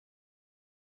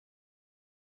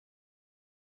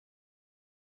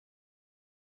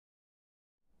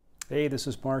Hey, this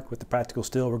is Mark with the Practical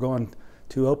Still. We're going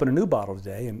to open a new bottle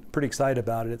today and pretty excited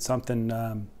about it. It's something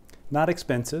not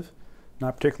expensive,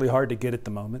 not particularly hard to get at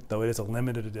the moment, though it is a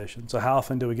limited edition. So how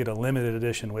often do we get a limited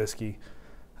edition whiskey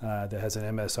that has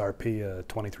an MSRP of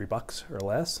 23 bucks or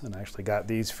less? And I actually got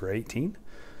these for 18.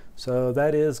 So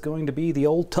that is going to be the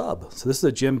Old Tub. So this is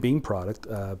a Jim Beam product.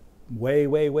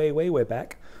 Way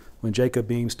back when Jacob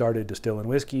Beam started distilling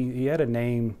whiskey. He had a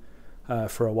name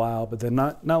for a while, but then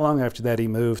not long after that he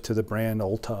moved to the brand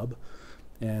Old Tub,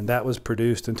 and that was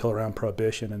produced until around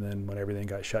Prohibition, and then when everything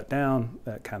got shut down,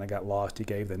 that kind of got lost. He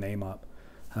gave the name up,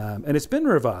 and it's been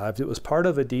revived. It was part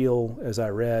of a deal, as I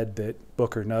read, that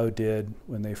Booker No did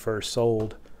when they first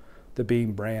sold the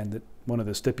Beam brand, that one of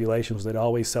the stipulations was they'd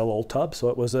always sell Old Tub, so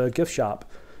it was a gift shop,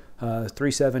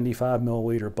 375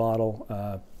 milliliter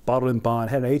bottle, bottled in bond,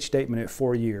 had an age statement at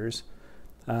 4 years,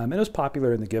 and it was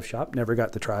popular in the gift shop. Never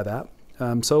got to try that.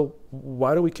 So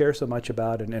why do we care so much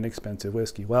about an inexpensive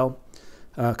whiskey? Well,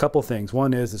 a couple things.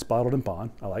 One is it's bottled in bond.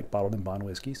 I like bottled in bond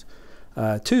whiskeys.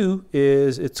 Two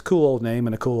is it's a cool old name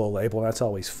and a cool old label. That's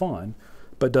always fun,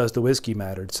 but does the whiskey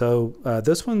matter? So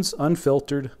this one's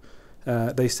unfiltered.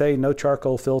 They say no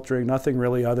charcoal filtering, nothing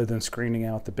really other than screening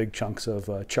out the big chunks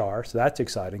of char. So that's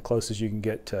exciting, close as you can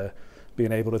get to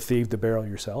being able to thieve the barrel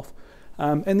yourself.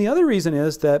 And the other reason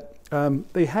is that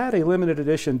they had a limited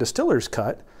edition distiller's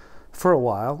cut for a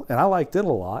while, and I liked it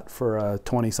a lot for a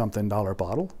 $20-something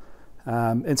bottle.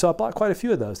 And so I bought quite a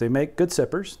few of those. They make good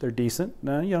sippers. They're decent.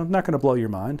 You know, not going to blow your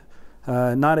mind.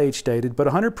 Not age dated, but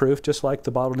 100 proof, just like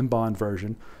the bottled in bond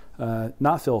version.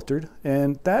 Not filtered.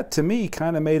 And that, to me,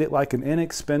 kind of made it like an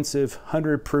inexpensive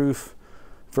 100 proof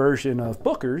version of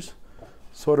Booker's,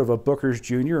 sort of a Booker's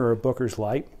Junior or a Booker's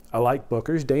Light. I like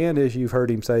Booker's. Dan, as you've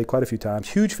heard him say quite a few times,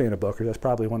 huge fan of Booker's. That's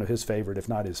probably one of his favorite, if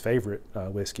not his favorite,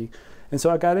 whiskey. And so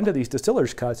I got into these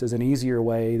distiller's cuts as an easier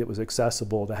way that was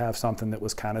accessible to have something that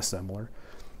was kind of similar.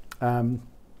 And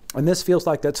this feels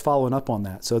like that's following up on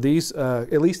that. So these,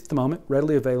 at least at the moment,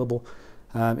 readily available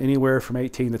anywhere from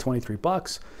 18 to 23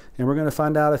 bucks. And we're going to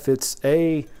find out if it's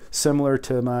A, similar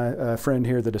to my friend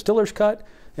here, the distiller's cut,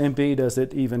 and B, does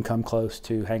it even come close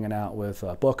to hanging out with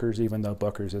Booker's, even though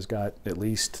Booker's has got at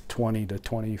least 20 to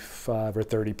 25 or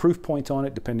 30 proof points on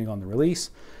it, depending on the release.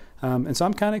 And so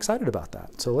I'm kind of excited about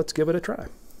that. So let's give it a try.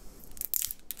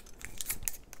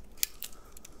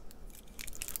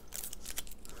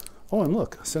 Oh, and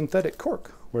look, a synthetic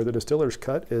cork, where the distiller's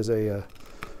cut is a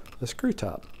screw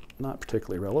top. Not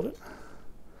particularly relevant,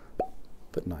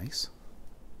 but nice.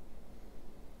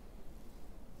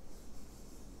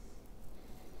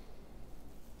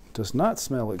 Does not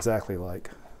smell exactly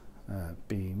like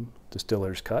Beam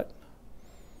distiller's cut.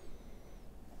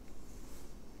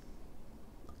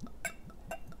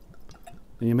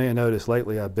 And you may have noticed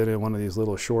lately I've been in one of these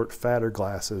little short, fatter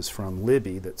glasses from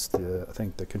Libby. That's the, I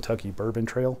think, the Kentucky Bourbon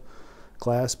Trail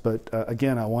glass. But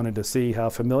again, I wanted to see how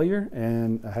familiar,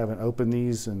 and I haven't opened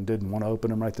these and didn't want to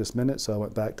open them right this minute, so I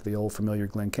went back to the old familiar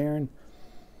Glencairn.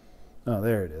 Oh,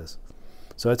 there it is.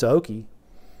 So it's oaky.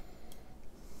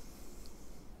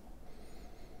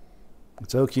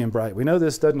 It's oaky and bright. We know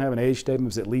this doesn't have an age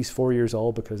statement. It's at least 4 years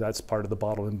old because that's part of the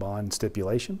bottle in bond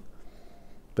stipulation.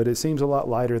 But it seems a lot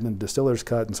lighter than distiller's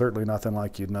cut, and certainly nothing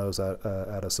like you'd nose out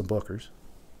of some Booker's.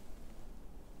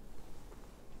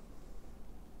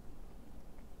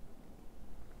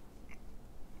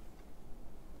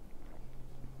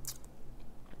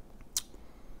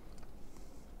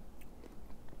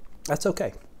 That's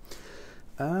okay.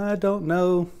 I don't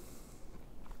know.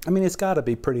 I mean, it's got to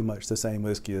be pretty much the same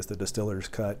whiskey as the distiller's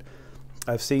cut.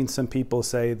 I've seen some people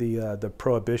say the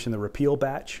Prohibition, the Repeal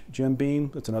batch Jim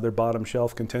Beam. It's another bottom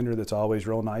shelf contender that's always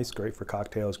real nice, great for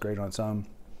cocktails, great on some.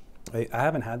 I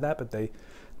haven't had that, but they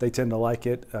tend to like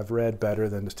it. I've read better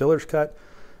than distiller's cut.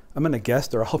 I'm going to guess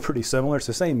they're all pretty similar. It's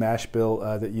the same mash bill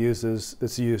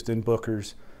that's used in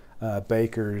Booker's,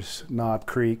 Baker's, Knob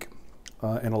Creek,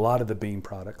 and a lot of the Beam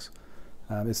products.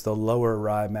 It's the lower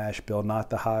rye mash bill,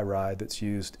 not the high rye that's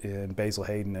used in Basil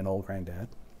Hayden and Old Grandad.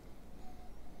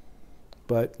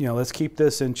 But, you know, let's keep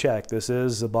this in check. This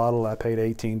is a bottle I paid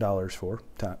 $18 for,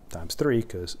 times 3,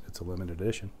 because it's a limited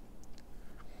edition.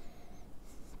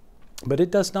 But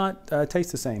it does not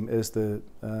taste the same as the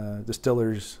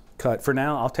distiller's cut. For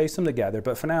now, I'll taste them together,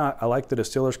 but for now, I like the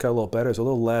distiller's cut a little better. There's a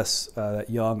little less that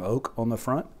young oak on the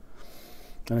front.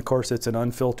 And of course, it's an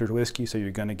unfiltered whiskey, so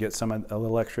you're going to get a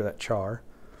little extra of that char.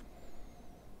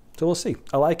 So we'll see.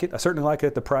 I like it. I certainly like it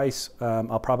at the price.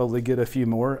 I'll probably get a few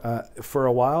more. For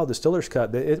a while, distiller's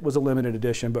cut, it was a limited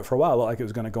edition, but for a while, it looked like it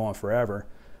was going to go on forever.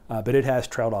 But it has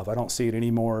trailed off. I don't see it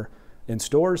anymore in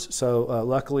stores. So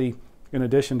luckily, in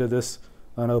addition to this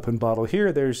unopened bottle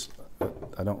here, there's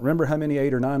I don't remember how many,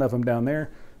 8 or 9 of them down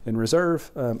there in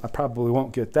reserve. I probably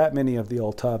won't get that many of the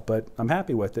old tub, but I'm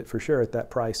happy with it for sure at that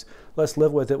price. Let's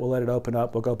live with it. We'll let it open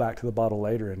up. We'll go back to the bottle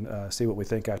later and see what we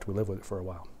think after we live with it for a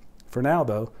while. For now,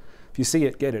 though, if you see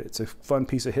it, get it. It's a fun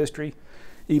piece of history,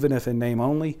 even if in name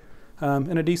only,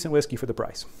 and a decent whiskey for the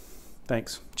price.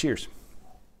 Thanks. Cheers.